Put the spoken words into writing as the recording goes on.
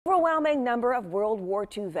Overwhelming number of World War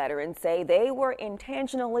II veterans say they were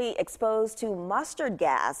intentionally exposed to mustard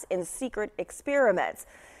gas in secret experiments.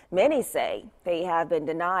 Many say they have been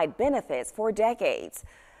denied benefits for decades.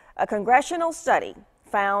 A congressional study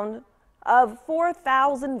found of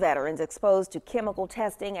 4,000 veterans exposed to chemical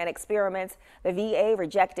testing and experiments, the VA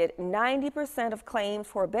rejected 90% of claims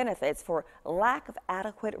for benefits for lack of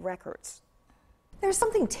adequate records. There's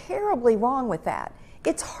something terribly wrong with that.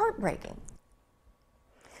 It's heartbreaking.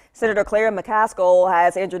 Senator Claire McCaskill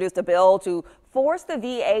has introduced a bill to force the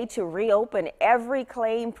VA to reopen every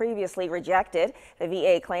claim previously rejected. The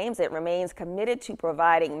VA claims it remains committed to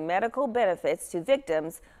providing medical benefits to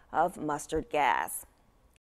victims of mustard gas.